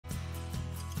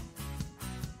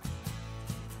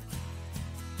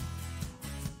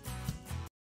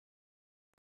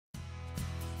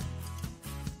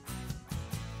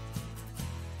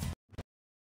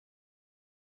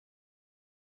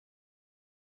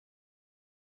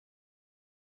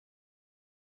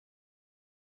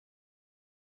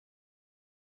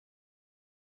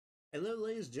Hello,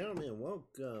 ladies and gentlemen.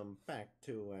 Welcome back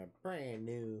to a brand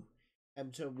new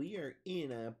episode. We are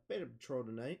in a bit of patrol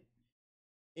tonight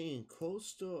in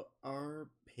Coastal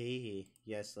RP.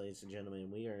 Yes, ladies and gentlemen,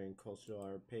 we are in Coastal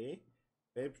RP.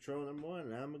 Bit patrol number one,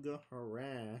 and I'm gonna go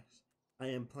harass. I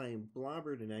am playing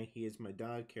Blobber tonight. He is my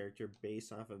dog character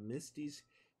based off of Misty's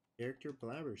character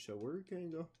Blobber. So we're gonna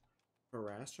go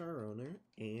harass our owner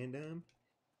and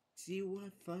see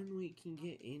what fun we can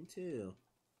get into.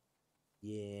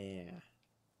 Yeah.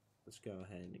 Let's go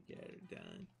ahead and get it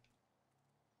done.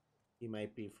 He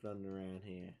might be floating around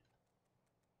here.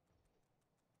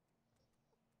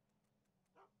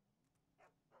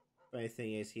 Funny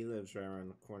thing is, he lives right around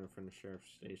the corner from the sheriff's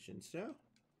station, so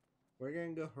we're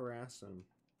gonna go harass him.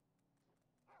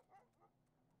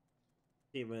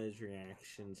 See what his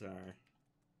reactions are.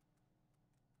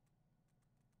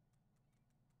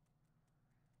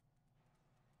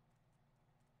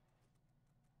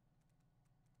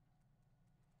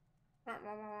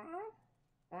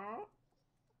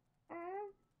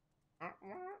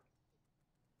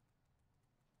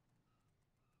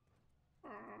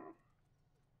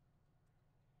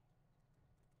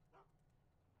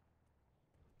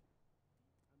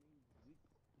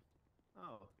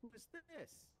 Oh, who is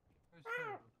this? Who's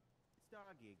who? It's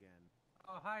Doggy again.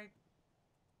 Oh, hi.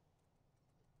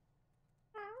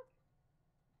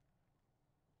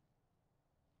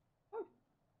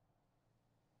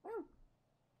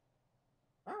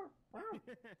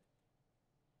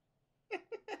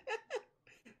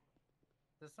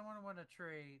 Does someone want a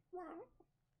treat?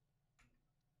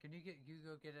 Can you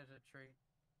go get it a treat?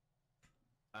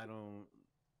 I don't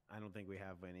think we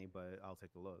have any, but I'll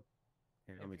take a look.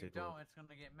 Here, let me If you take a don't, look. it's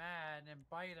gonna get mad and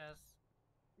bite us.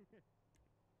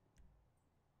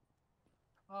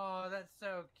 Oh, that's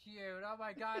so cute. Oh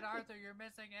my God, Arthur, you're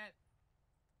missing it.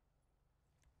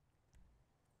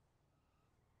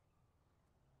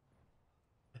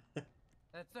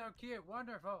 That's so cute.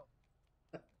 Wonderful.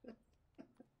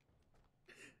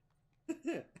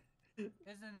 Isn't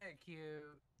it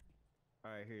cute?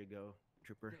 All right, here you go,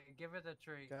 Trooper. Give it a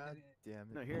treat. God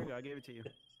damn No, it. here you go. I gave it to you.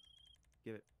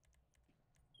 Give it.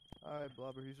 Alright,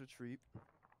 Blobber, here's your treat.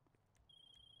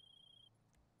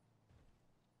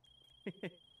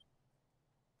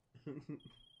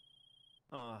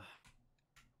 Ah.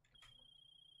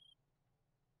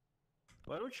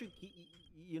 Why don't you?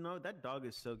 You know that dog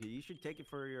is so good. You should take it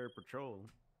for your patrol,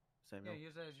 Yeah, Samuel.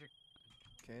 use it as your.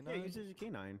 Canine? Yeah, use it as a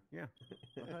canine. Yeah.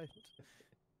 Alright.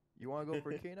 You wanna go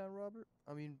for canine, Robert?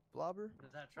 I mean, Blobber?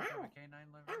 Does that truck have a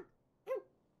canine liver?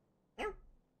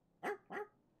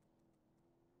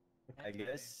 I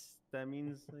guess that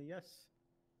means yes.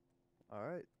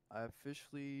 Alright. I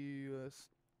officially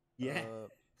Yeah.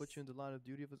 put you in the line of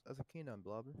duty as a canine,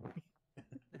 Blobber.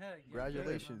 Congratulations.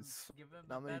 Congratulations. Give him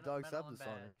Not a many dogs medal have and this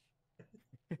honor. badge.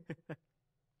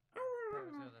 Let's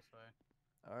go this way.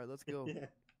 Alright, let's go.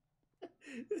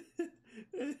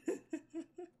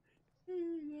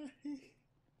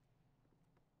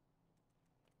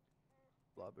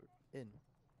 Blobber. In.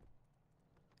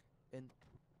 In.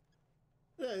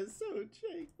 That is so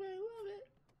Jake, but I love it.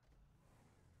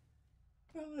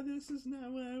 Oh, this is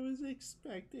not what I was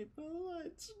expecting, but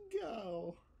let's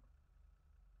go.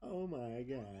 Oh my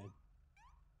God.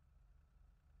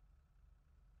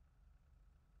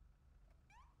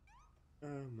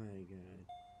 Oh my God.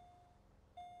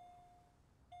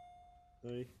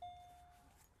 Let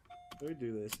me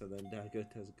do this so then Dago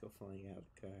doesn't go flying out of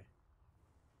the car.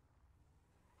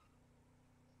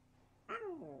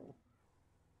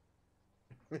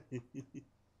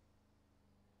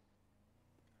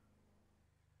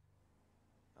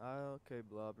 Ow! Okay,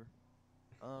 Blobber.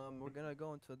 We're gonna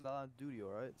go into the line of duty,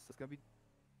 alright? So it's gonna be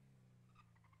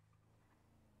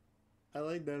I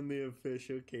like them the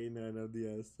official canine of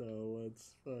the SO.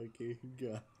 Let's fucking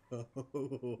go.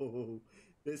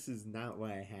 This is not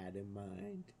what I had in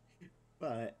mind.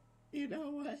 But, you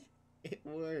know what? It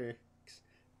works.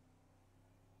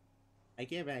 I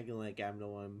keep acting like I'm the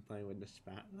one playing with the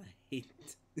spotlight.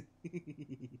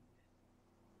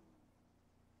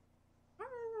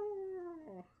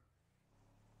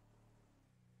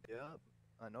 Yep.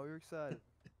 I know you're excited.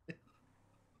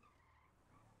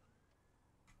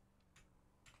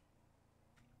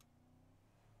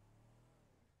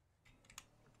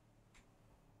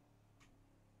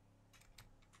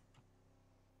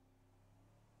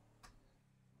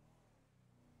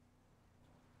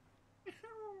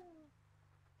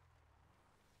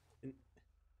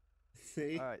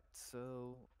 See? Alright,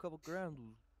 so a couple ground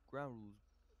rules,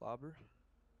 Blobber.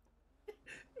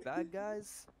 Bad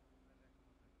guys,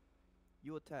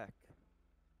 you attack.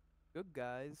 Good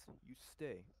guys, you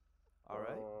stay.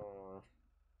 Alright?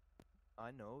 I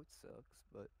know it sucks,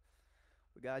 but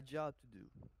we got a job to do.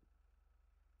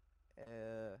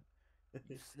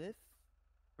 You sniff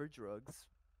for drugs,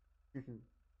 and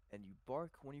you bark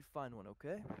when you find one,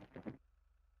 okay?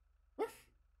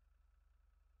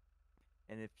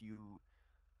 And if you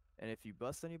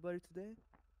bust anybody today,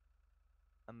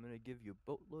 I'm gonna give you a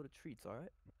boatload of treats,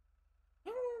 alright?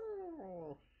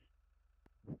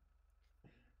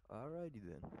 Alrighty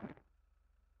then.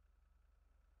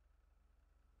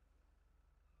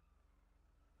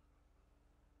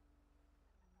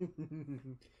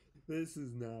 This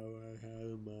is not what I had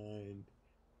in mind.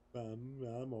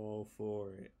 I'm all for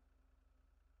it.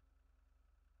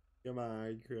 Come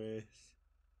on, Chris.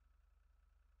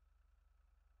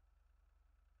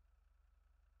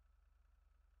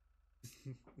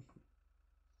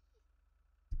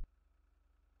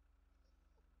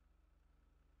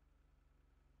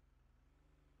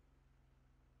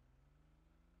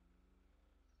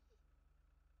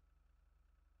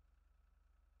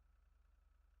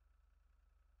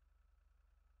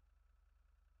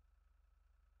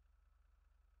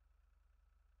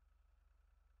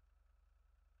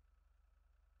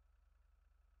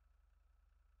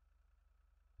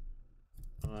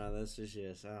 Wow, this is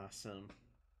just awesome.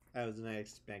 I was not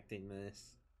expecting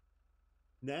this.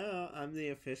 Now I'm the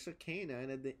official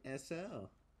canine of the SO.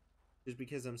 Just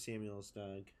because I'm Samuel's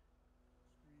dog.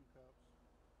 Screw you, cops.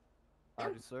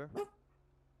 Howdy, sir.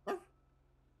 You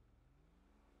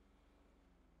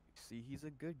see, he's a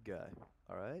good guy,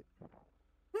 alright?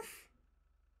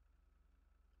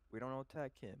 We don't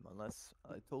attack him unless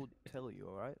I tell you,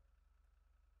 alright?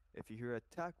 If you hear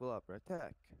attack, Blobber,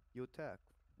 attack. You attack,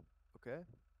 okay?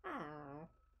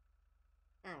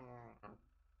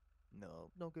 No,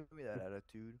 don't give me that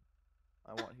attitude.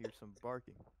 I want to hear some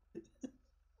barking.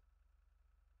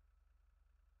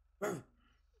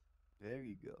 There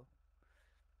you go.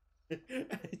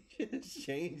 I just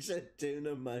changed the tune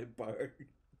of my bark.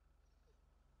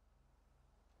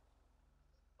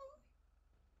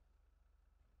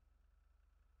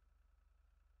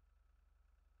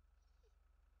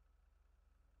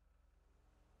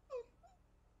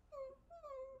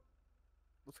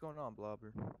 What's going on,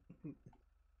 Blobber?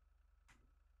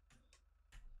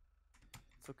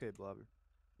 It's okay, Blobber.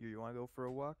 You want to go for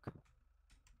a walk?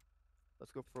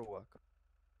 Let's go for a walk.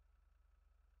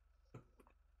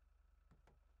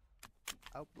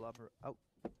 Out, Blobber, out.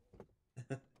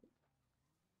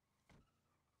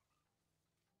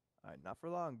 Alright, not for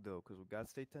long, though, because we got to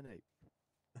stay 10-8.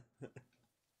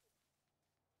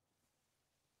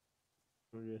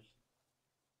 We're just...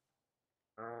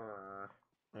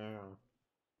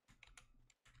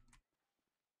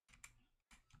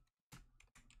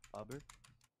 Blobber?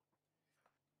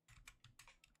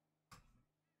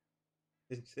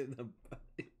 It's in the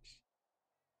bunch.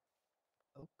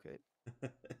 Okay.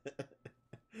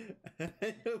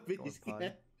 I hope Going he's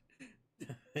potty?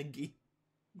 got doggy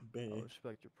bear. I'll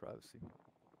respect your privacy.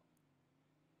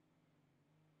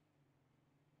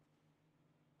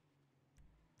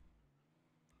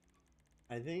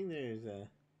 I think there's a...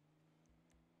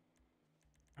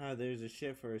 Ah, there's a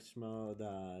shit for a small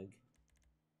dog.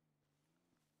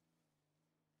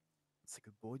 It's a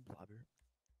good boy, Blobber.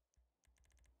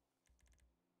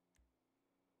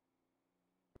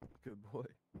 Good boy.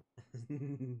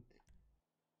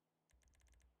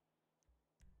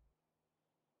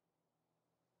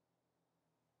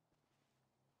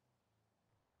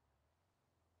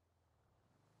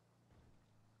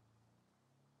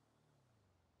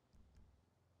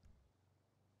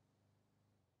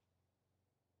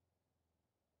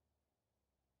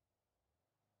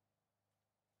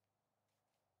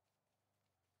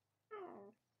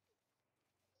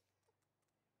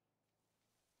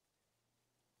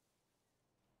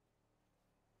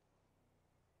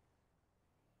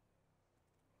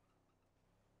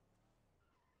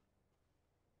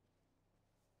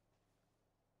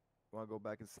 Want to go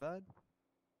back inside?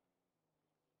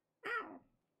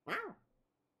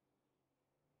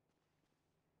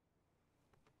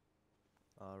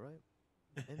 Alright.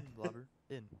 In, Blobber.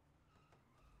 In.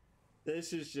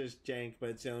 This is just jank,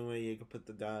 but it's the only way you can put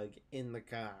the dog in the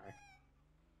car.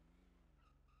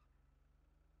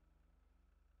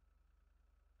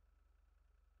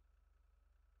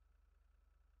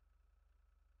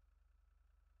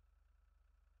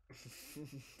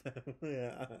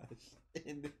 Yeah.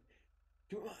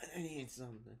 Come on, I need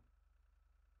something.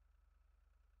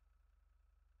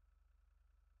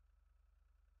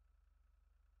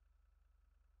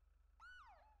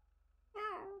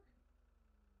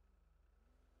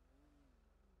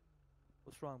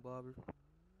 What's wrong, Blobber?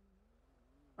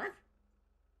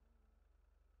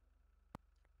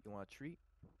 You want a treat?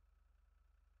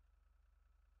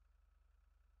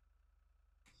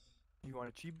 You want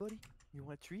a treat, buddy? You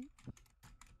want a treat?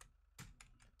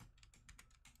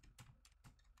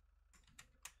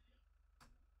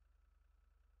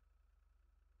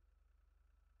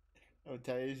 I'm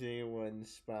tired of seeing one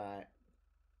spot.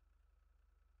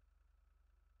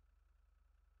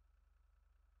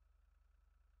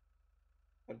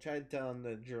 I'm trying to tell him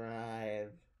to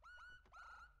drive.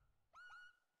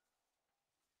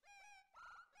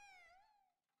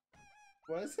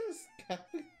 What's this guy?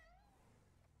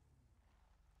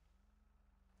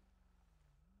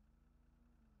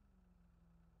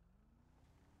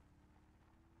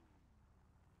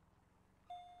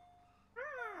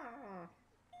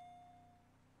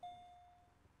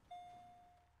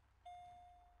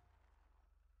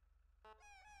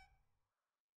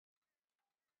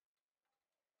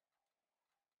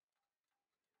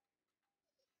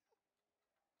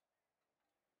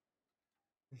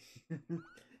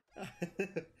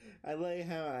 I like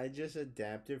how I just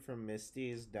adapted from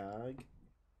Misty's dog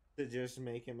to just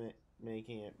making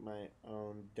it my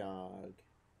own dog.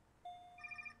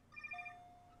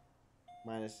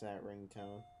 Minus that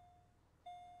ringtone.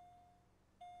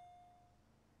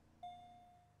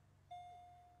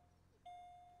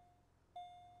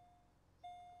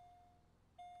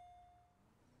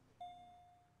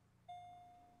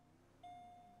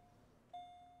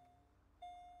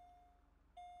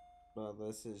 Well,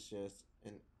 this is just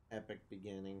an epic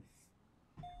beginning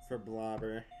for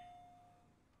Blobber.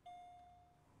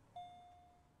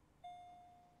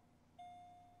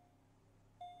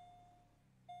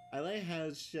 I like how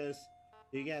it's just,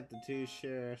 you got the two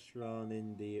sheriffs rolling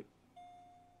in deep.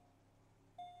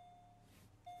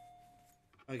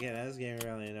 Okay, that's getting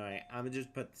really annoying. I'm gonna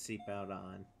just put the seatbelt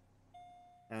on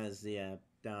as the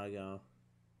doggo.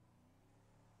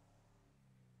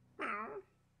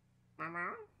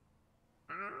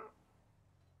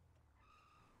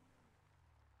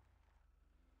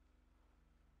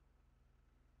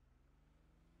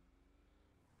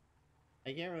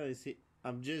 I can't really see.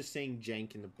 I'm just seeing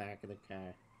Jank in the back of the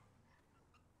car.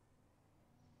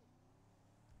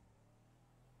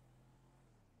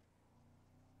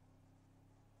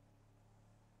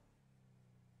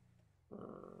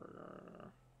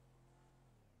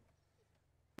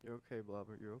 You're okay,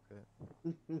 Blobber. You're okay.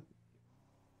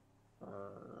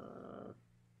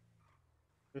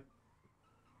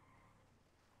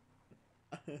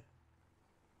 Hi.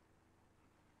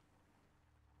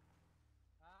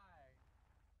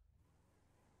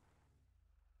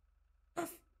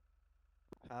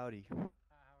 Howdy. How are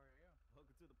you?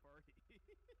 Welcome to the party.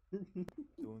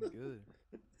 Doing good.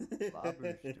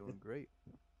 Blobber's doing great.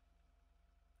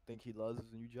 Think he loves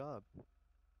his new job.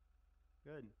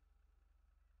 Good.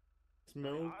 I mean,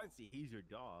 Smoke. honestly, he's your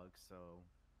dog, so.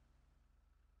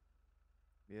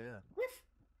 Yeah.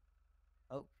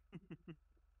 Oh,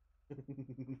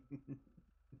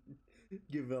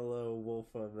 Give a little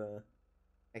wolf of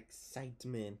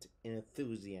excitement and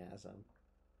enthusiasm.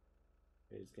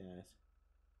 Here's guys.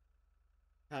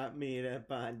 Hot meet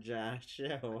up on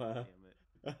Joshua. God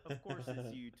damn it. Of course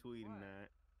it's you tweeting What?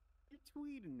 that. You're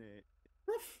tweeting it.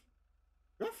 Ruff.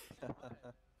 Ruff. What?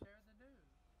 Share the news.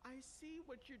 I see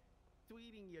what you're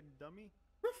tweeting, you dummy.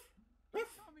 Ruff.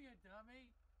 Ruff. Call me a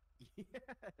dummy. Yes.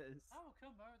 I will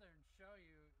come over there and show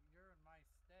you you're in my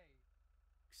state.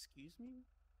 Excuse me?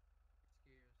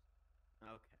 Excuse.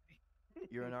 Okay.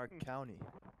 you're in our county.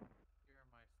 You're in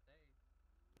my state.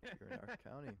 You're in our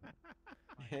county. My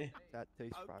state. That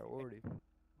takes Okay. priority.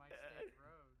 My state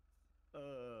roads.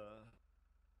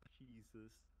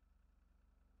 Jesus.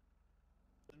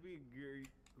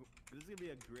 This is gonna be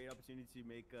a great opportunity to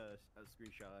make a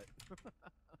screenshot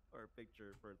or a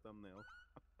picture for a thumbnail.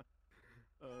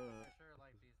 I sure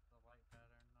like the light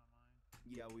pattern on mine.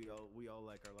 Yeah, we all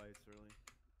like our lights, really.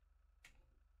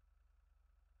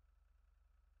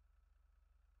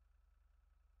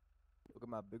 Look at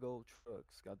my big old truck.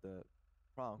 It's got the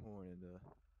pronghorn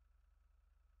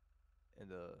and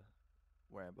the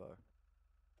ram bar.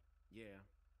 Yeah.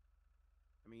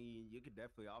 I mean, you could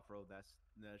definitely off-road that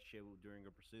shit during a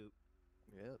pursuit.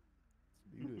 Yep. It's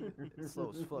beautiful. It's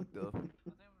slow as fuck though. I think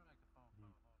I'm gonna make a phone call. Hold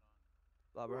on.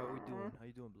 Blobber, how we doing? How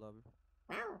you doing, Blobber?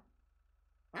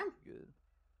 Good.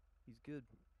 He's good.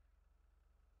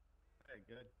 Okay,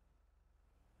 good.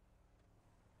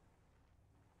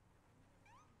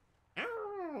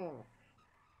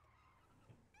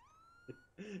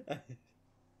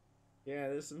 Yeah,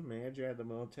 this is manager at the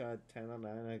Motel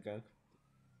 1009. I go.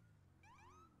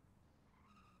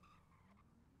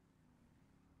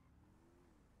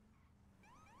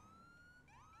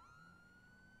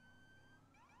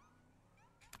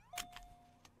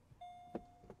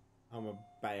 I'm a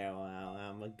bail out.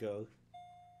 I'm a go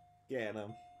Get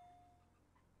him.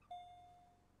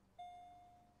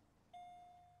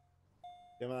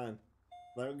 Come on.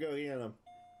 Let him go get him.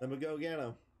 Let me go get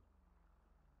him.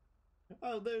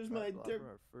 Oh, there's my Alright, dirt. Blobber,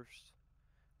 our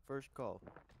first call.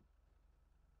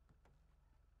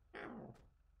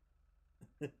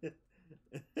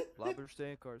 Blobber,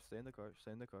 stay in cart, stay in the cart,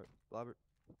 stay in the cart. Blobber.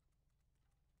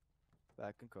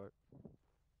 Back in cart.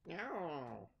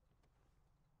 No.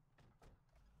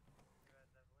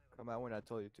 Come out when I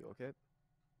told you to, okay?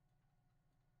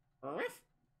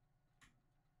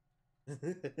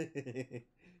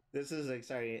 This is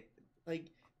exciting. Like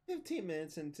 15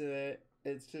 minutes into it,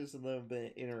 it's just a little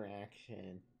bit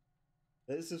interaction.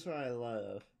 This is what I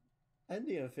love. I'm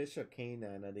the official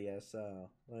canine of the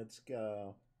SO. Let's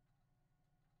go.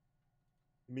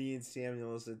 Me and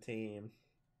Samuel as a team.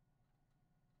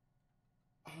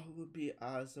 Oh, it would be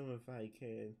awesome if I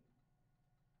could.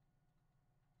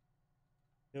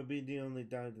 He'll be the only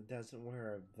dog that doesn't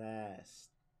wear a vest.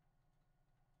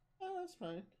 Oh, that's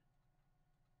fine.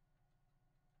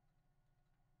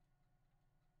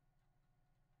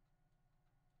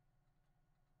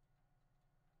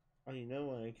 Oh, you know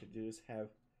what I could do is have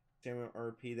Samuel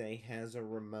RP that he has a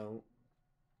remote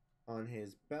on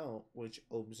his belt, which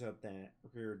opens up that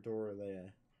rear door of the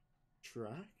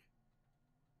truck.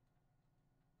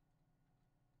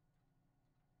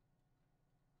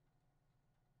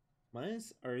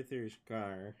 Mine's Arthur's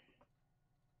car.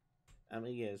 I'm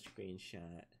gonna get a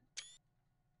screenshot.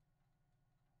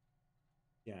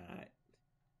 Shot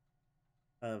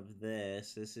of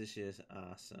this. This is just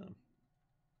awesome.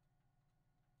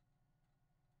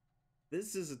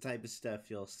 This is the type of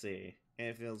stuff you'll see. And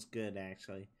it feels good,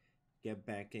 actually. Get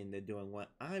back into doing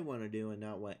what I want to do and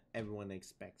not what everyone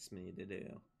expects me to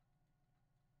do.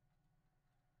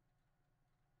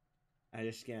 I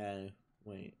just gotta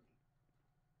wait.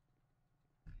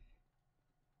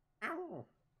 Ow!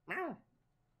 Ow!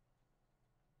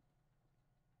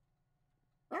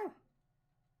 Ow!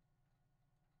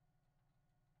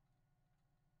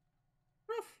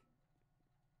 Ruff!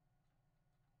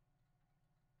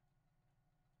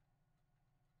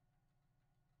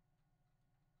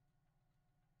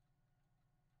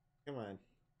 Come on.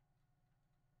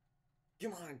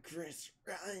 Come on, Chris,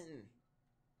 run!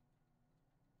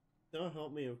 Don't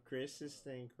help me if Chris is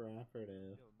staying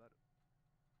cooperative.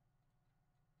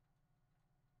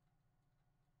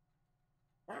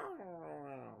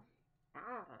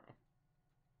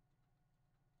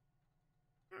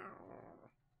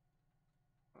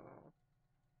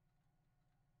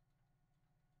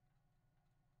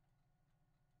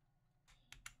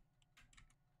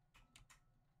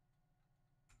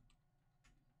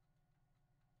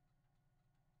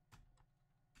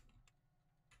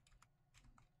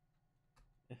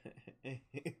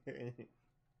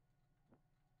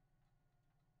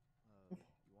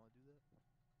 You want to do that?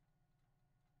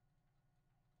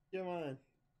 Come on.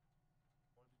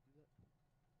 Want to do that?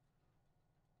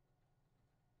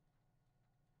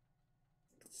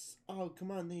 Oh,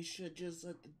 come on. They should just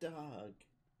let the dog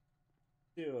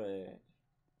do it.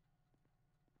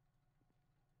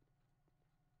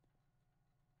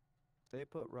 Stay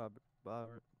put, Robert.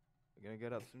 Robert. You're gonna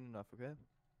get up soon enough, okay?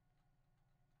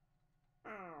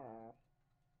 Oh.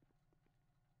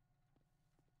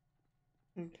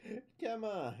 Come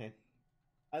on.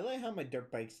 I like how my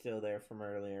dirt bike's still there from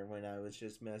earlier when I was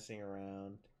just messing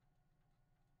around.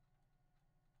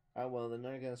 Oh, well, they're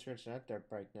not gonna switch that dirt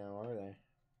bike now, are they?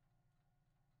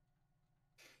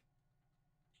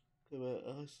 Come on,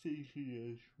 I'll see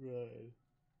you right.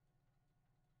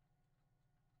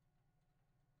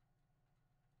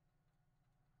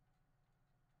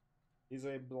 He's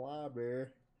like Blobber.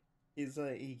 He's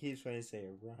like, he keeps trying to say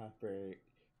Robert,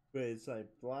 but it's like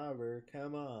Blobber,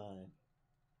 come on.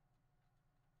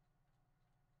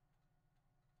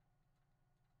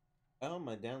 Oh,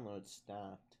 my download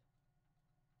stopped.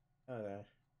 Okay.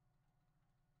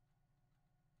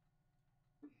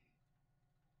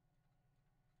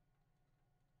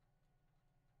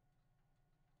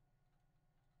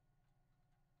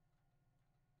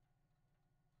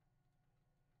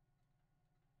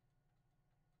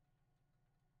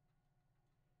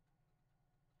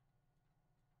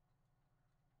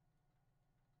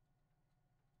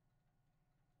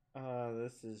 Oh,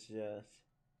 this is just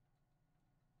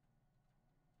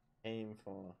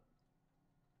painful.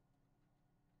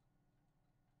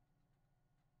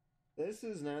 This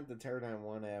is not the turn I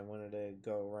wanted to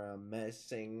go around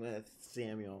messing with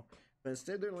Samuel. But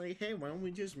instead they're like, hey, why don't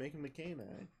we just make him a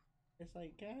canine? It's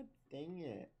like, god dang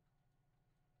it.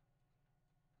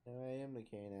 Now I am the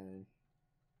canine.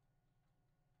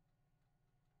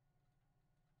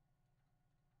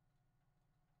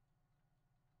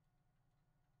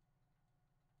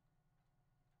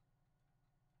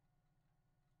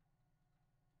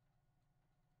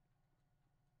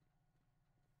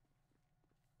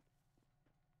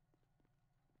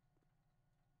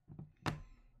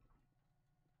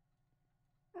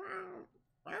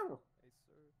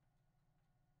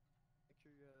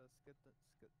 check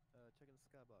in the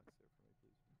skybox there for me,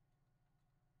 please.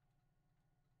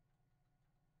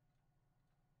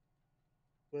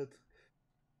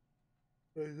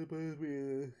 What's supposed to be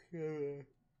in the skybox?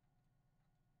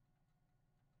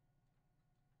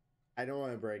 I don't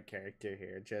want to break character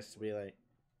here, just to be like,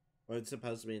 what's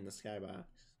supposed to be in the skybox?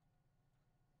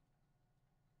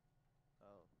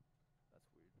 Oh, that's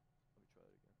weird. Let me try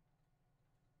it again.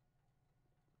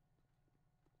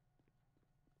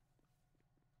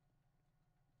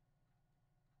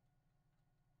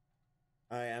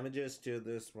 Alright, I'm gonna just do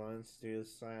this once. Do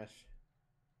slash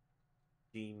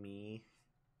G me.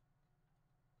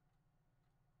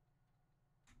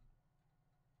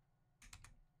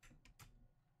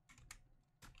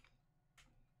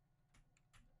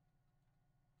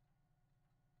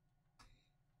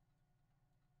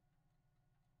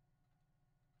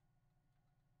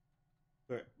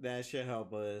 But that should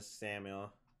help with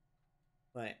Samuel.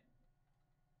 Like,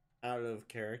 out of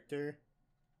character.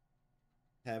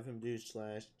 Have him do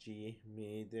slash G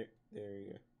me. There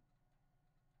you go.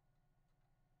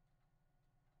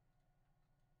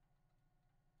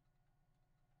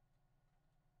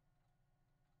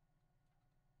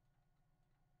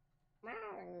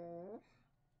 Meow.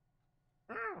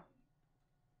 Meow.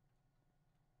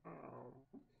 Oh.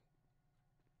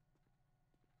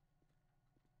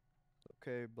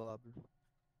 Okay, Blobber.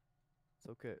 It's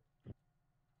okay.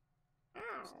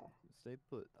 Ow. Stay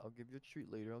put. I'll give you a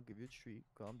treat later. I'll give you a treat.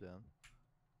 Calm down.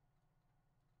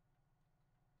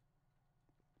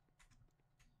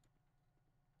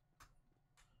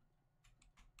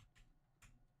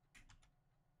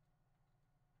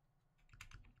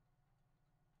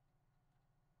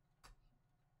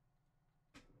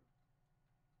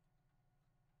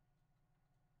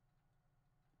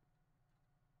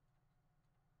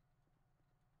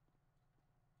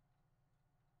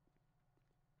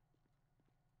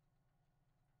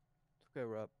 It's okay,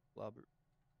 Rob. Blobber.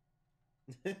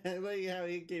 I like how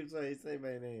he keeps like saying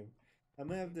my name. I'm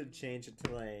gonna have to change it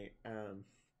to like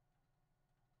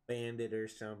Bandit or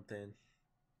something.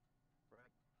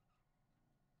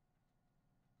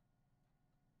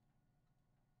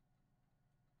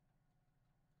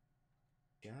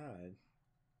 God.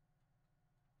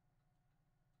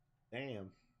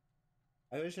 Damn.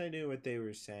 I wish I knew what they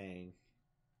were saying.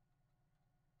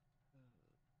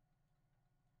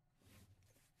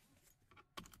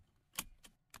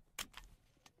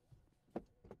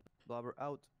 Blobber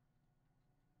out.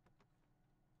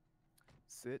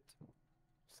 Sit.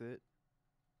 Sit.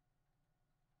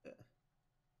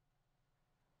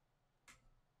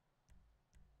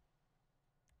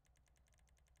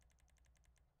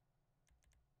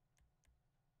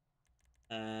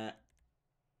 Uh,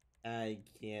 I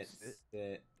can't Sit.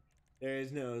 sit. There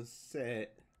is no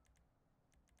sit.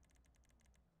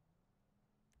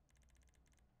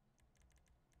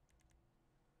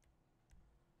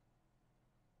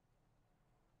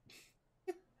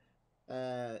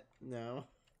 No.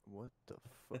 What the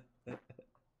fuck?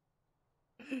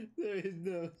 There is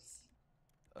no.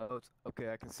 Oh, it's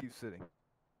okay. I can see you sitting.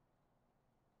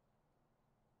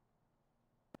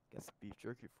 Got some beef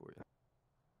jerky for you.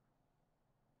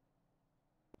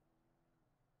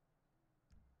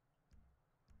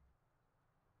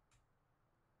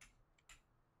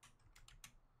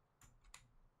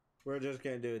 We're just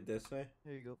gonna do it this way.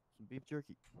 Here you go. Some beef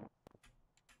jerky.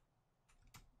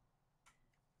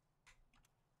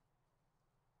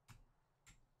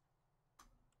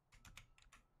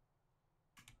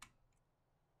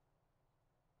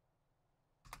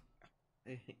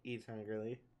 Eats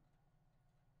hungrily.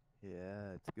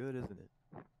 Yeah, it's good, isn't it?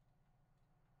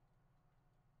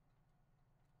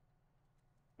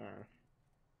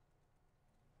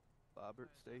 Blobber,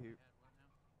 stay here.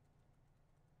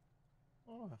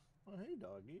 Oh, well, hey,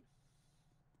 doggy.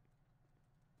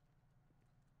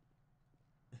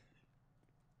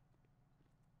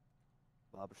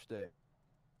 Blobber, stay.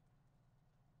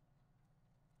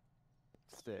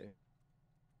 Stay.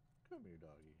 Come here,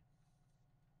 doggy.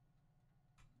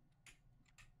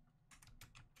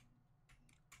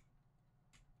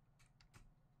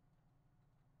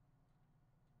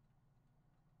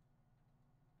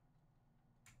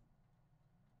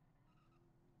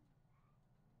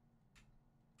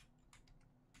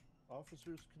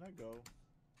 Officers, can I go?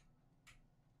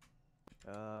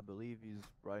 I believe he's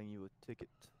writing you a ticket.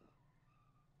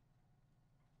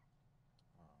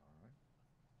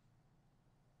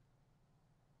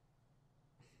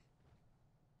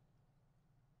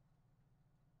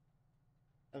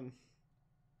 Alright. Um.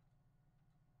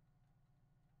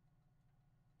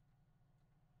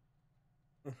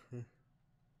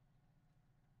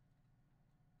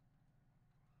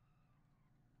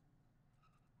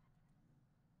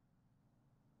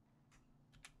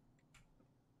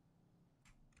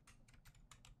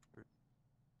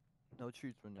 No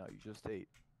treats for now. You just ate.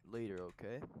 Later,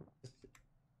 okay?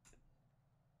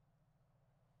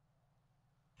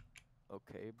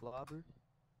 Okay, Blobber.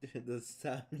 The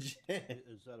subject.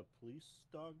 Is that a police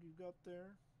dog you got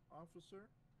there, officer?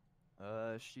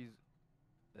 She's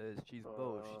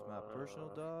both. She's my personal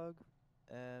dog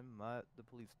and the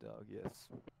police dog. Yes.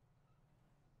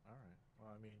 All right.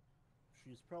 Well, I mean,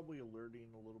 she's probably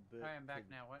alerting a little bit Alright, I'm back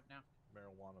to now. What now?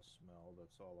 marijuana smell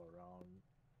that's all around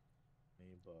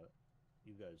me, but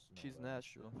you guys know She's that.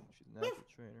 natural. She's a natural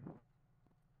trainer.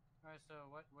 Alright, so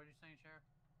what are you saying, Sheriff?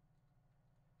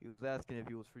 He was asking if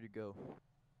he was free to go.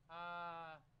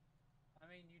 I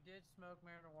mean, you did smoke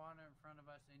marijuana in front of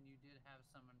us, and you did have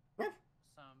some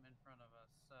in front of us,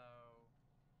 so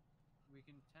we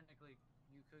can technically,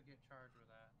 you could get charged with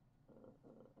that.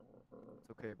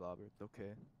 It's okay, Blobber. It's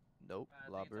okay. Nope. I think it's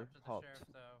Blobber, up to the halt.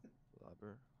 sheriff, though.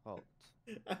 Blobber, halt.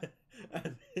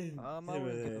 I've been I wouldn't give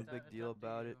a intimidated. big It's deal up to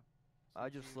about you, it. I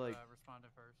since just you, like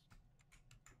responded first.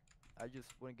 I just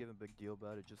wouldn't give him a big deal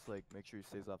about it. Just like make sure he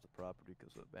stays off the property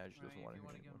because the manager I doesn't mean, want if you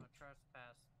him want to give him anymore. a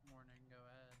trespass warning, go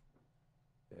ahead.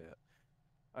 Yeah.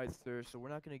 Alright, sir. So we're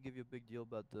not gonna give you a big deal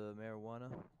about the marijuana,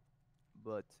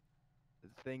 but the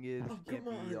thing is, Oh, you can't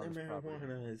come be on, on the this property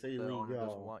marijuana anymore. is The owner doesn't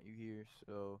illegal. want you here,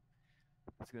 so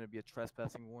it's gonna be a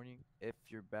trespassing warning. If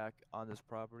you're back on this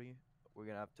property, we're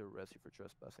gonna have to arrest you for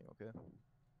trespassing. Okay?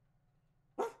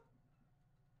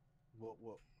 What?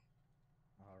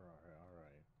 All right, all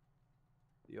right.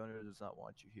 The owner does not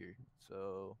want you here,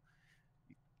 so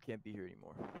you can't be here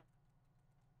anymore. Well,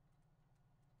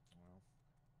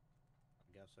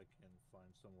 I guess I can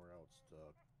find somewhere else to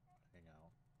hang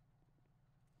out.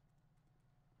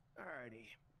 Alrighty.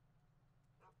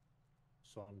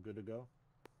 So I'm good to go?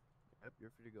 Yep,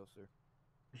 you're free to go, sir.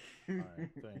 Alright,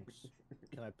 thanks.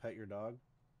 Can I pet your dog?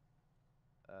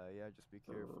 Yeah, just be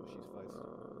careful. She's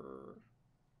feisty.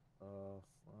 Well,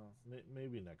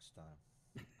 maybe next time.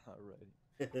 Alrighty.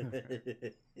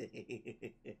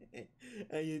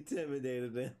 I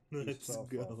intimidated him. These Let's tough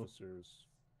go. officers.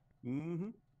 Mm-hmm.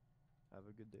 Have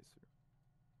a good day, sir.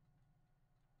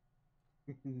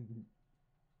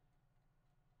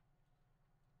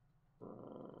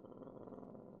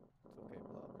 It's okay,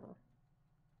 Blobber.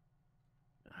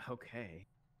 Okay.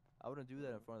 I wouldn't do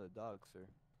that in front of the dog, sir.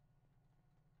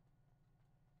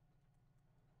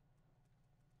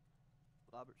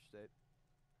 Blobber, stay.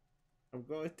 I'm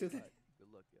going to the. Alright,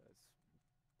 good luck, guys.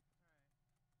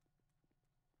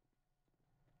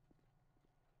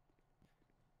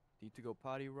 Need to go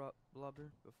potty,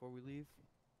 Blobber, before we leave?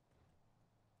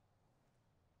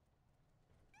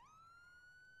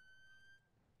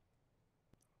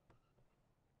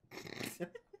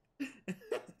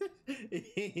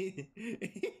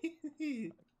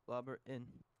 Blobber, in.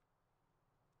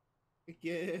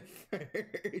 Get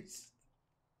first.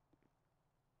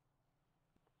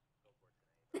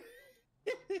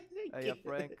 Hey,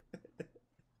 Frank, Yeah.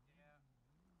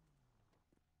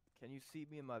 can you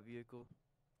seat me in my vehicle?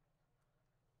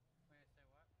 Wait, say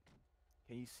what?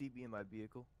 Can you seat me in my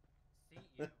vehicle? Seat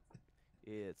you?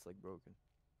 Yeah, it's like broken.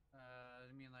 I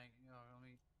mean, like, you know, let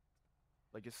me,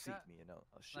 Like, just seat Yeah, me and I'll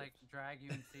shift. like, drag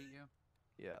you and seat you?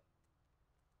 Yeah.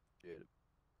 Yeah.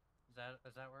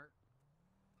 Does that work?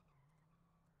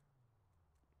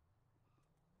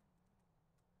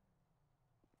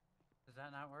 Does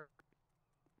that not work?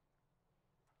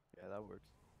 Yeah, that works.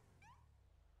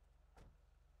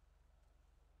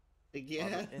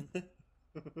 Yeah. In.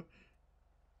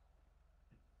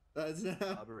 That's not.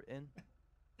 Blobber, in.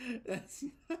 That's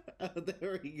not. Oh,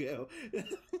 there we go.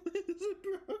 It's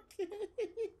broken.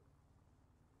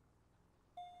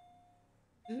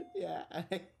 Yeah, I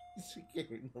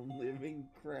scared the living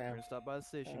We're crap. gonna stop by the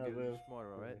station, out get a of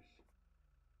smarter, alright?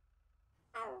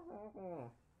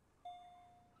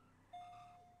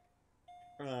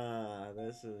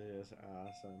 This is just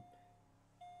awesome.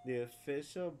 The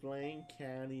official Blaine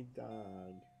County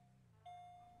dog.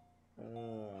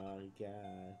 Oh,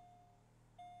 God.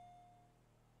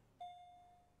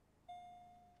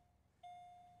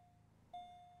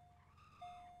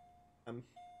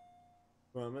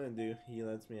 What I'm gonna do, he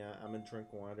lets me out. I'm gonna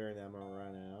drink water and I'm gonna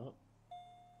run out.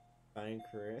 Find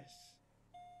Chris.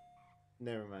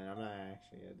 Never mind, I'm not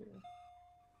actually gonna do it.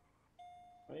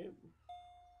 Wait.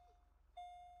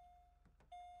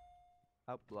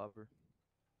 Out, Blobber.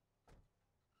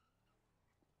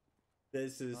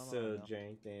 This is Come so on now.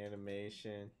 jank, the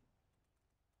animation.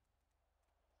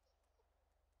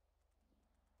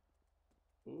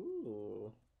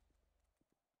 Ooh.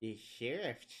 The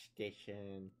sheriff's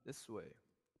station. This way.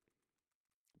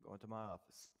 Going to my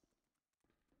office.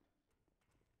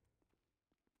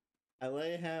 I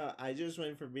like how I just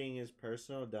went for being his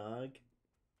personal dog,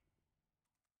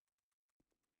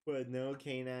 but no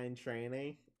canine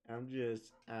training. I'm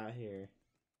just out here.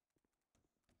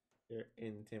 They're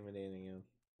intimidating him.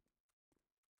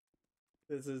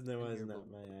 This is In was here, not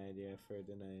my idea for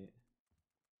tonight.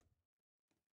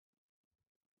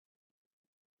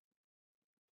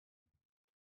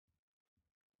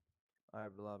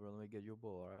 Alright, Blobber, let me get your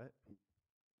bowl, alright?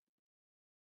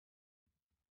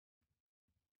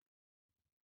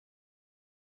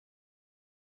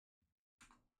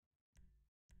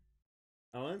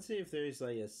 I want to see if there's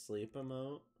like a sleep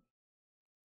emote.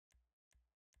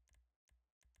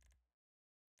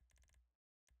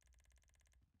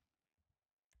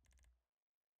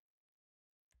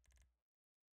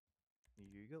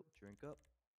 Here you go. Drink up.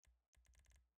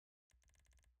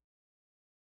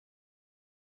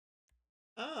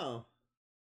 Oh.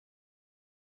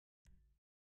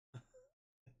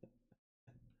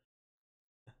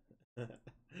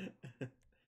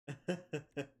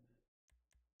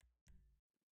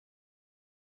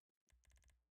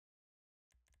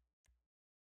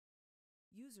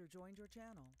 User joined your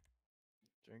channel.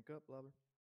 Drink up, Blobber.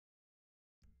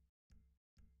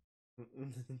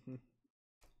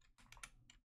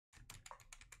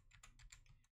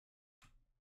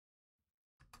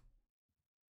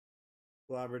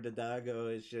 Blobber the doggo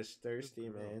is just thirsty,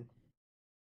 Good girl. man.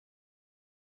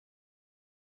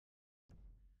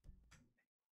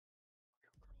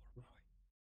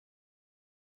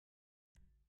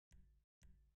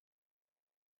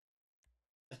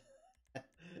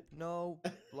 No,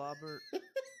 Blobber.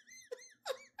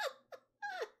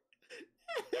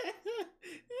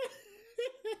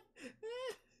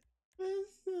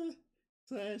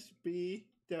 Slash B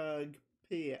dog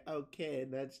P. Okay,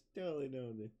 that's totally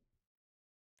noted.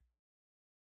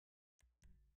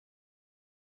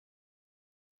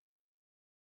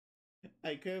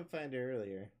 I couldn't find it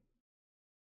earlier.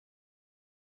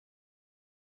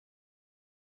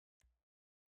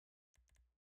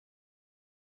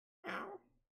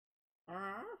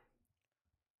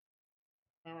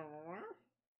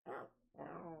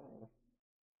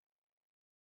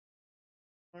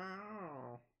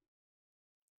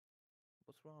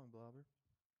 What's wrong, Blobber?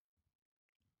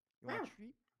 You want a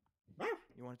treat?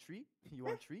 You want a treat? You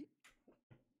want a treat?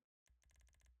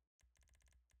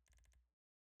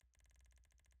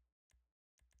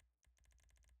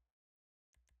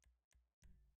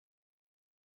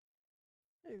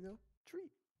 There you go.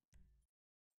 Treat.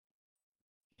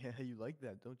 Yeah, you like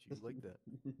that, don't you? You like that.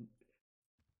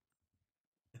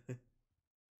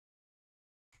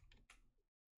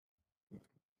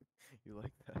 You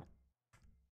like that.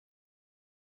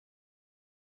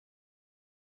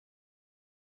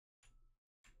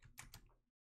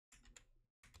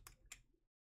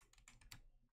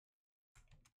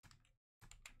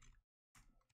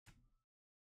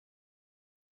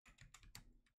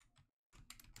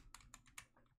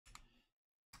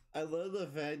 I love the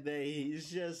fact that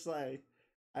he's just like,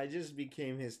 I just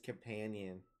became his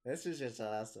companion. This is just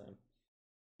awesome.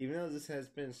 Even though this has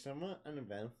been somewhat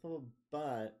uneventful,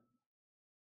 but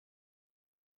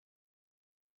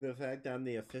the fact that I'm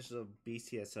the official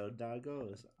BCSO doggo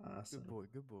is awesome.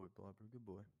 Good boy, Blobber, good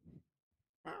boy.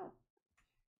 Wow.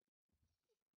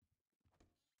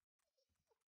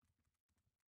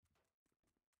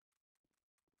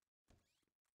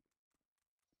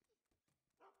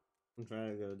 I'm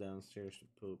trying to go downstairs to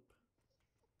poop.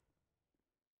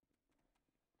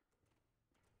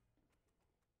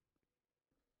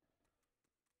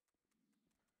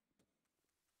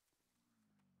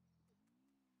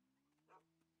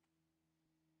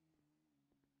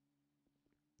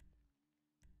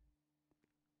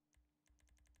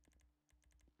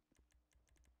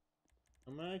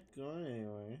 I'm not going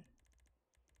anywhere.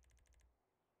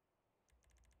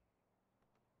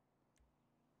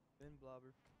 In,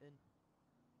 Blobber, in.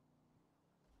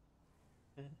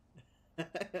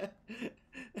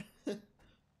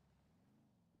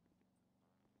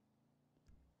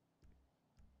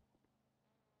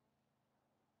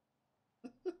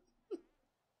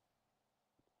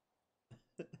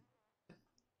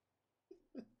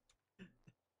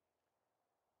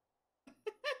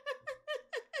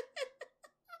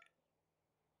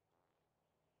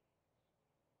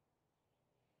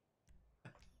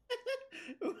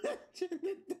 Watching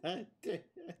the doctor.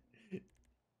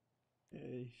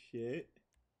 Oh shit.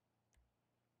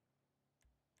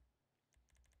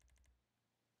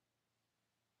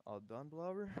 All done,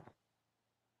 Blobber?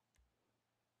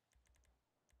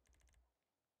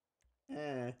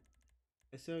 I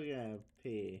still gotta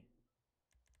pee.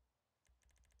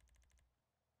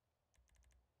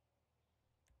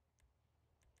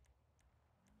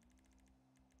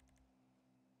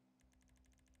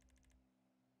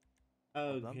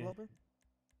 All done, Okay. Blubber?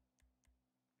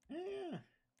 Yeah.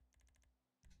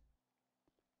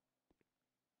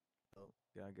 Oh,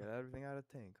 gotta get everything out of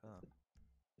the tank, huh?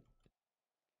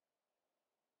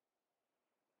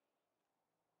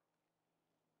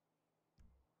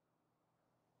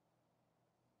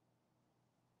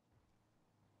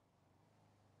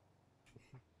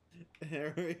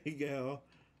 There we go.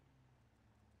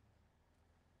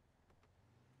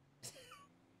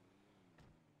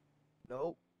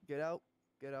 Nope. Get out.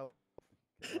 Get out.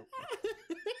 Get out.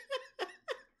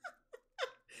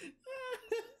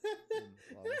 In,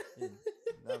 Blobber. In.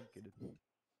 Now get it.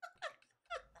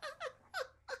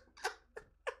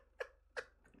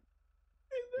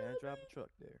 Can't drive a truck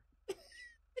there.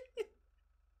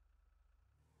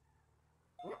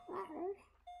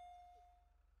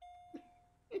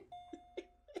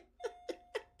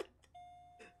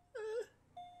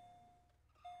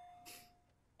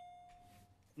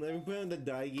 Let me put on the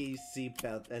doggy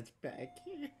seatbelt that's back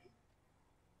here.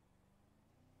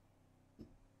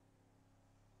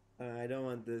 I don't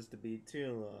want this to be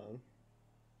too long.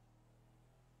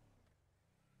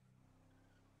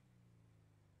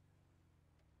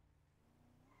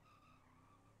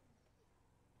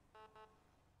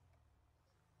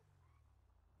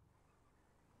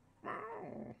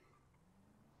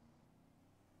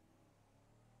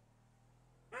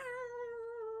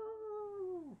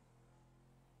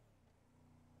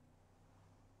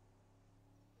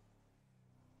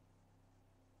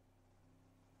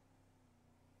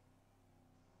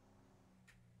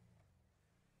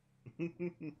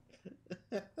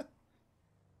 I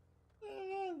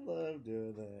love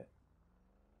doing that.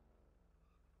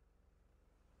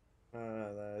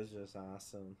 Oh, that was just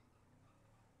awesome.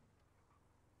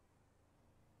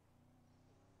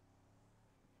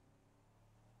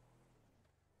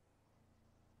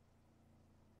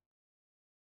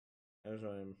 I just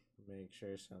want to make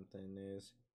sure something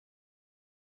is.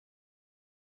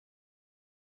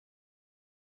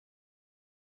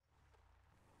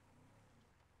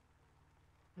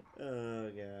 Oh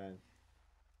god.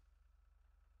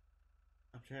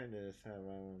 I'm trying to decide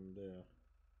what I want to do.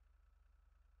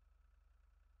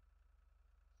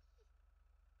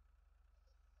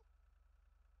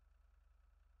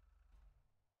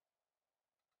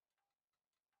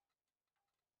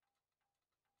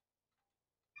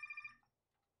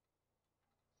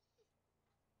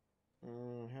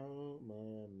 How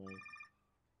am I?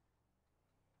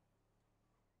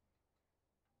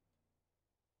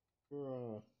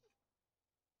 Bruh.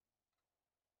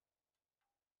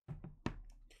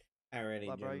 Alrighty,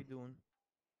 Blobber, how you Jim. doing?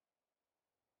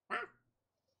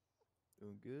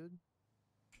 Doing good?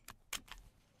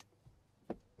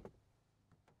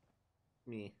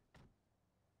 Me.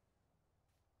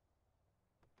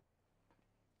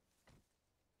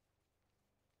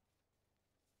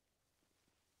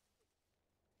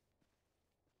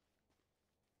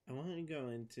 I want to go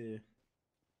into.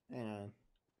 Hang on.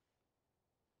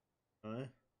 What?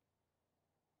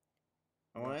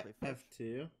 I You wanna want play fetch?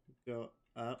 F2. Go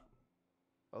up.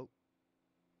 Oh,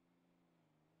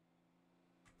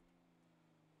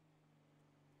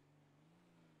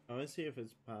 I want to see if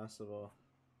it's possible.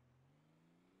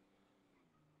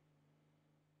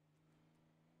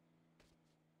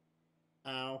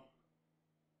 Ow.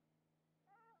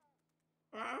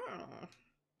 Ah.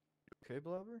 okay,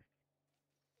 Blobber?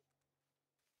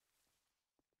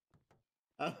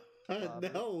 Oh, Blobber?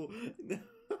 no. No.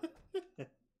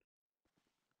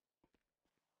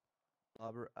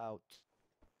 Blobber out.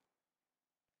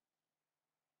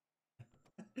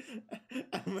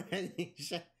 I'm ready.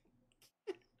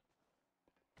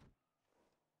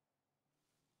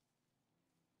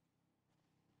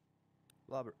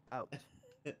 Blobber out.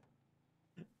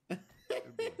 The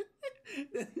Good boy.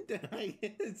 dog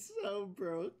is so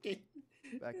broken.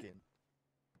 Back in.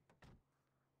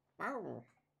 Ow.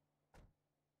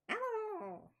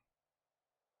 Ow.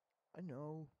 I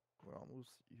know. We're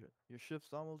almost. Your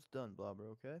shift's almost done,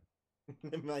 Blobber, okay?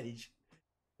 My sh-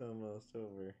 almost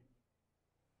over.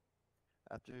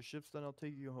 After your shift's done, I'll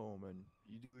take you home and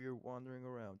you do your wandering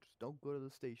around. Just don't go to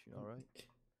the station, alright?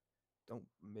 Don't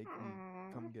make me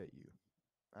come get you.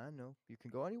 I know. You can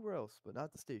go anywhere else, but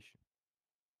not the station.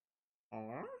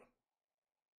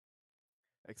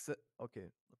 Except, okay,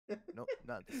 no,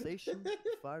 not the station, the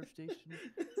fire station,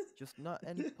 just not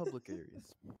any public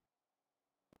areas.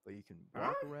 But you can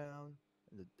walk around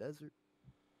in the desert,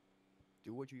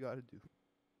 do what you gotta do.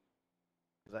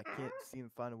 Because I can't seem to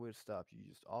find a way to stop you. You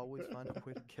just always find a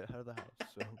way to get out of the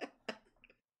house. So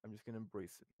I'm just gonna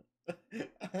embrace it.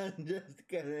 I'm just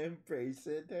gonna embrace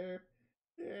it there.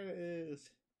 There it is.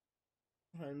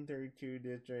 132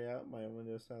 did dry out. My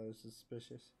window sounded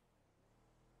suspicious.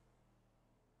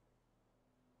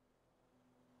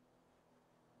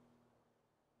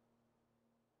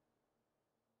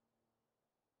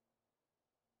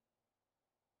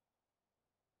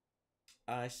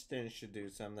 I still should do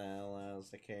something that allows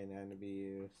the canine to be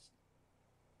used.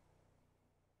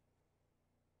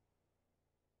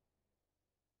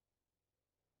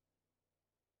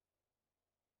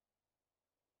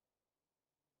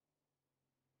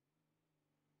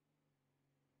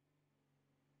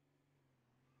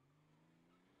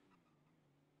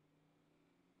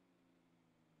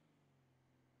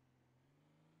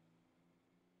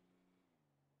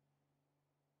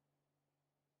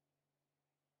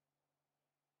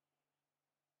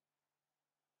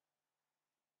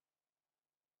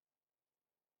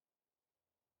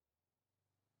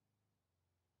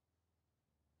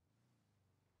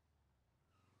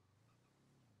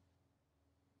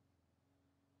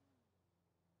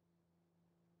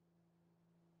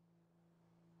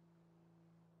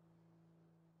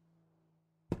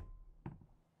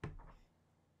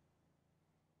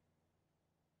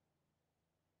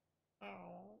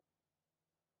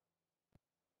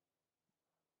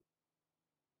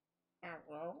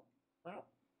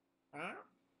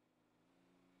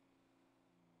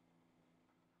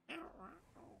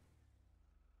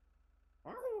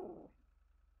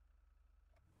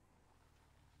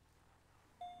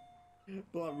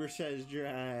 Blobber says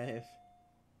drive.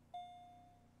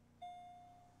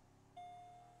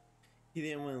 He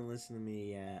didn't want to listen to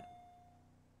me yet.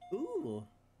 Ooh,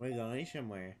 we're going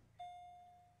somewhere.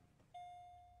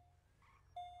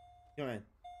 Come on.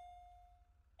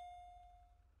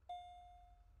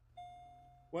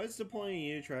 What's the point of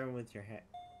you driving with your hat?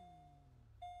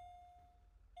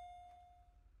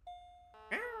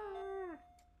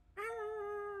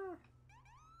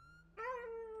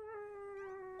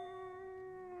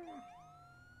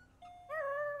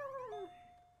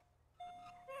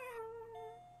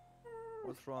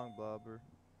 What's wrong, Blobber?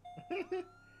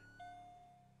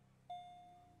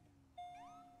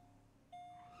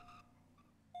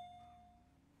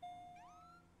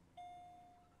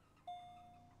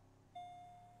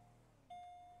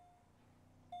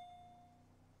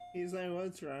 He's like,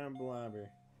 what's wrong, Blobber?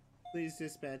 Please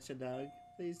dispatch the dog.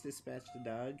 Please dispatch the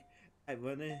dog. I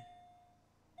wanna...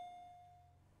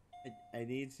 I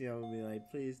need to be like,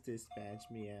 please dispatch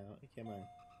me out. Come on.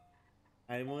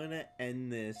 I wanna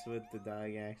end this with the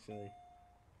dog, actually.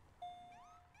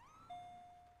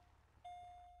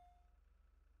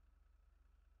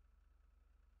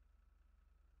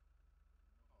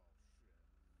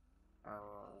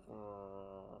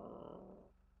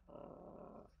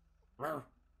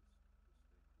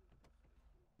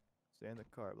 Stay in the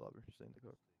car, Blobber. Stay in the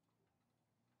car.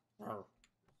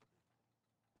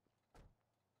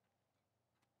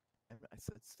 I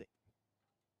said stay.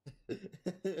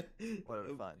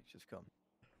 Whatever, fine. Just come.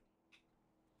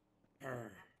 Hey,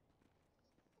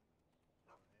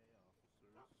 officers.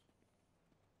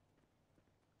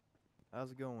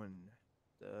 How's it going?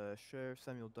 Sheriff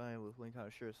Samuel Dine with Lincoln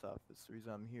County Sheriff's Office. The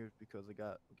reason I'm here is because we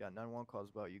got 911 calls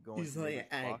about you going He's to like, neighbors'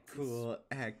 act boxes. cool,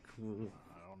 act cool.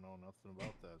 I don't know nothing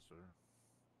about that, sir.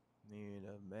 Need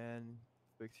a man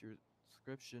fix your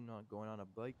description on going on a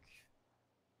bike.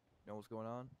 Know what's going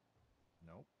on?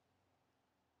 Nope.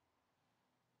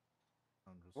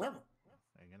 I'm just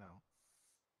hanging out.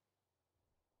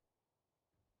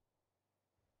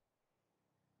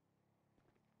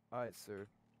 All right, sir.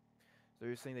 So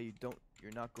you're saying that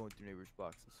you're not going through neighbors'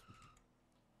 boxes.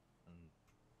 And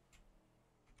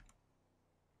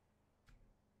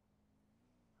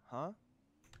Huh?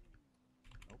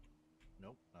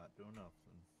 nope, not doing nothing.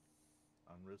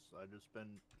 I just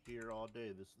been here all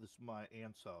day. This is my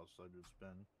aunt's house. I just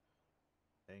been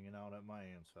hanging out at my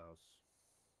aunt's house.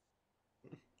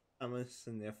 I'm gonna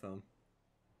sniff him.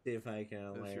 See if I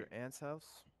can This is your alert. aunt's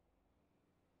house?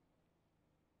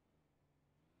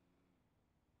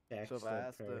 Text So if I the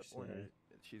ask the owner, person.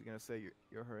 she's gonna say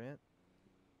you're her aunt?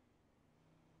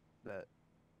 That.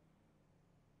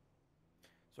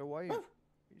 So why are you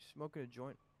smoking a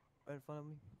joint right in front of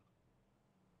me?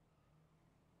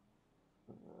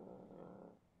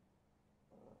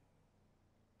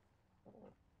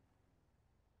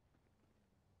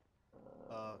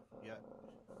 Yeah.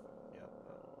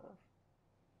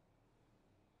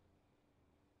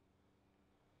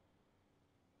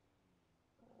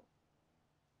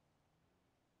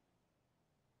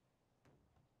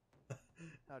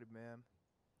 Howdy, ma'am.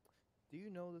 Do you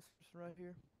know this person right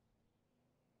here?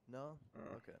 No?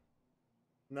 Okay.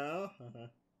 No?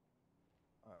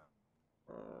 Alright.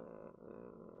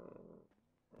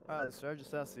 Alright, sir, I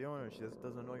just asked the owner. She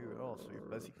doesn't know you at all, so you're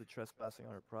basically trespassing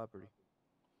on her property.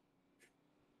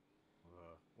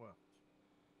 Well,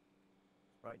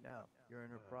 Right now, you're in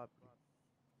her property.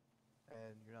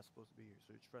 And you're not supposed to be here,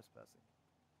 so you're trespassing.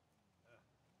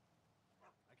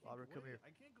 Blobber, come here.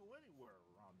 I can't go anywhere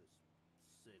around this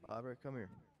city. Blobber, come here.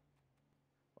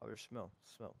 Blobber, smell.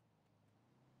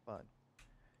 Fine.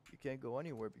 You can't go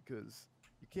anywhere because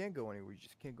you can't go anywhere. You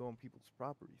just can't go on people's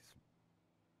properties.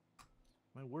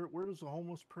 Man, where does a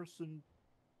homeless person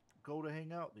go to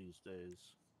hang out these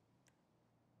days?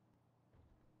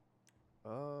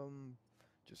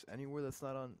 Just anywhere that's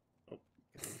not on. Oh.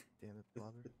 God damn it,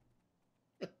 Blobber.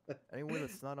 Anywhere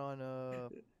that's not on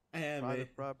I have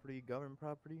private property, government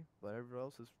property, but everywhere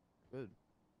else is good.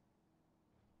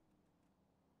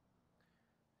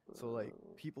 So like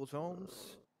people's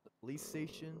homes, the police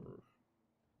station.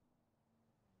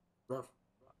 Ruff.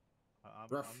 I'm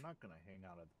not gonna hang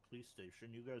out at the police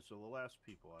station. You guys are the last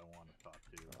people I want to talk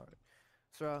to. All right.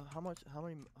 Sir, how much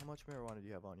marijuana do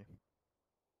you have on you?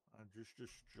 Just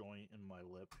joint in my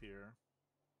lip here.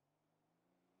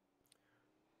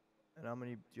 And how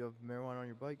many? Do you have marijuana on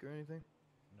your bike or anything?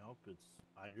 Nope,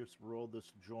 I just rolled this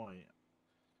joint.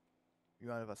 You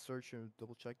mind if I search and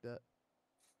double check that?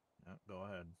 Yeah, go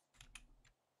ahead.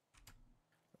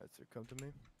 Alright, sir, come to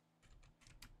me.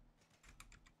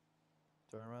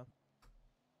 Turn around.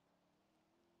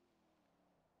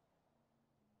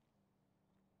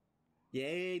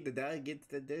 Yay, the dog gets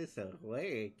to do some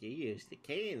work. You use the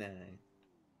canine.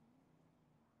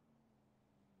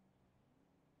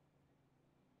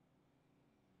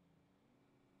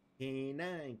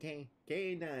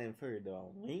 Canine for the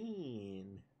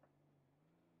win.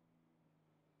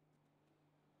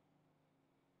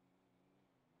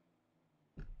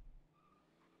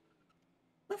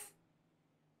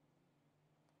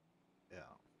 Yeah.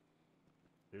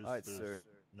 There's, Alright, there's sir.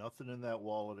 nothing in that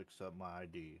wallet except my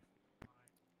ID.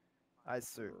 Alright,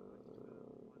 sir.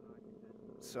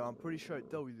 So I'm pretty sure I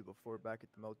told you before back at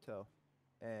the motel.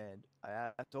 And I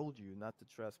told you not to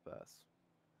trespass.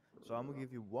 So I'm gonna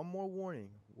give you one more warning,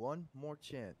 one more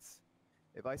chance.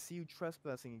 If I see you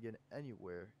trespassing again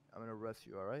anywhere, I'm gonna arrest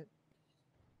you, alright?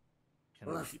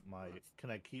 Can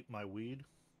I keep my weed?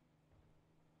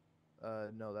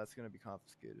 No, that's gonna be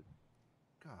confiscated.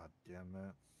 God damn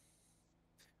it.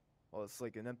 Well, it's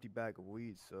like an empty bag of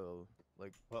weed, so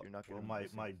like Well, you're not gonna well, be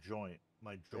missing. my joint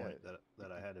Yeah.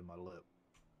 that I had in my lip.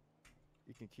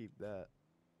 You can keep that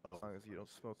as long as you don't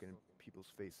smoke in people's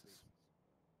faces.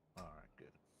 All right,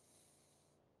 good.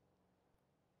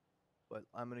 But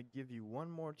I'm gonna give you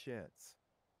one more chance.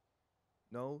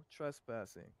 No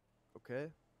trespassing,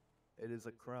 okay? It is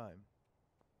a crime.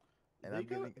 And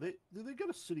Do they got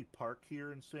a city park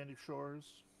here in Sandy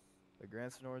Shores? The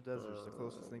Grand Sonora Desert is the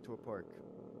closest thing to a park.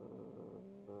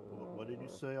 What did you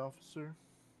say, officer?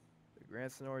 The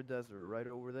Grand Sonora Desert, right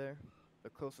over there, the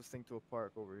closest thing to a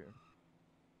park over here.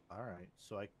 All right,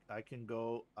 so I can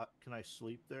go. Can I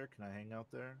sleep there? Can I hang out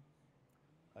there?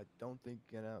 I don't think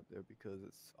you get out there because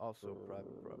it's also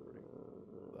private property.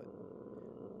 But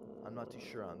I'm not too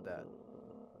sure on that.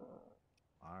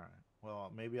 All right.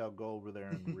 Well, maybe I'll go over there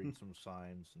and read some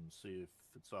signs and see if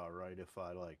it's all right if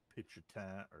I like pitch a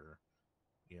tent or,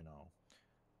 you know.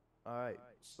 All right,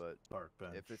 but Park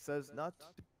bench. if it says not,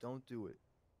 don't do it.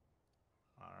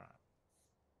 All right.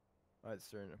 All right,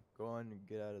 sir. Go on and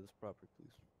get out of this property,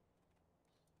 please.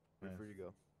 You're Man. free to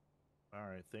go. All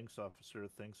right. Thanks, officer.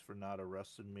 Thanks for not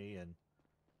arresting me and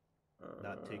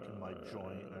not taking my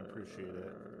joint. I appreciate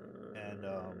it. And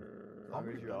As long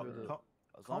as you're under the,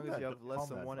 as long as you have less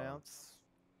than 1 ounce,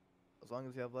 as long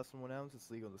as you have less than 1 ounce, it's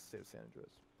legal in the state of San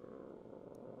Andreas.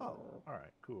 Oh, all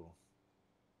right, cool.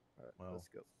 All right, Well, let's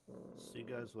go. See you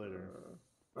guys later.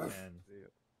 And See ya.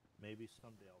 maybe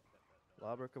someday I'll pet that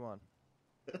dog. Blobber, come on.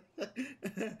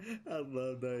 I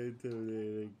love that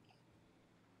intimidating.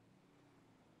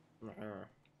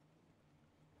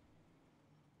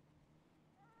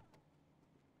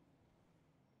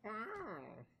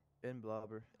 In,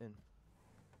 Blobber, in.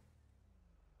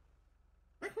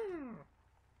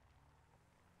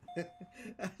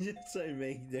 I just like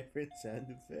make different sound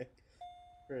effects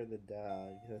for the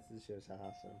dog. This is just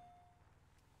awesome.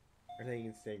 I think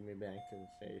it's taking me back to the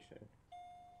station.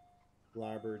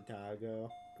 Blobber doggo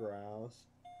growls.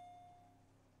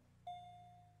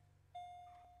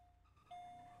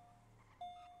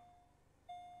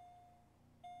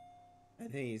 I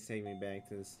think he's taking me back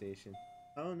to the station.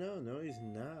 Oh no, he's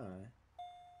not. All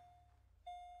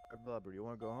right, Blobber, you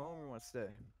want to go home or you want to stay?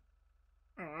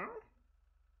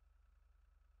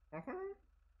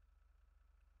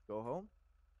 Go home?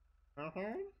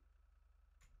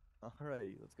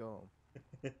 Alright, let's go.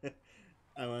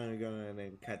 I want to go ahead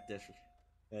and cut this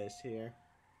here.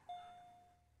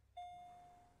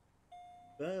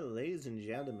 But ladies and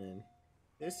gentlemen,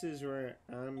 this is where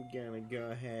I'm gonna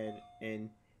go ahead and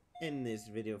end this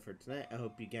video for tonight. I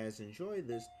hope you guys enjoyed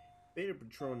this Beta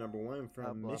Patrol number 1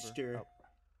 from Blobber, Mr. out.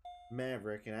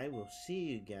 Maverick, and I will see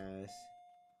you guys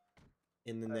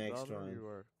in the Alright, next Blobber, one. you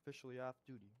are officially off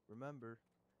duty. Remember,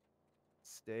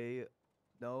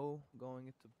 no going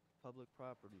into public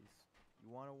properties. You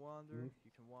want to wander,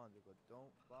 you can wander, but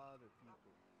don't bother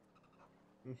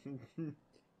people.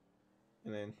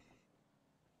 And then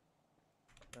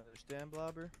Understand,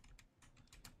 Blobber?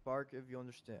 Bark if you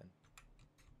understand.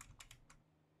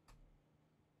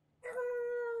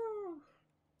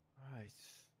 Alright.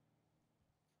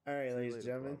 alright, See you ladies and later,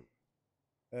 gentlemen,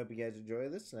 Blobber. I hope you guys enjoy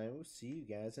this, and I will see you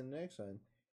guys in the next one.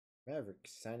 Maverick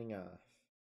signing off.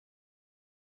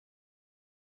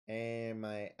 And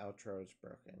my outro is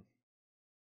broken.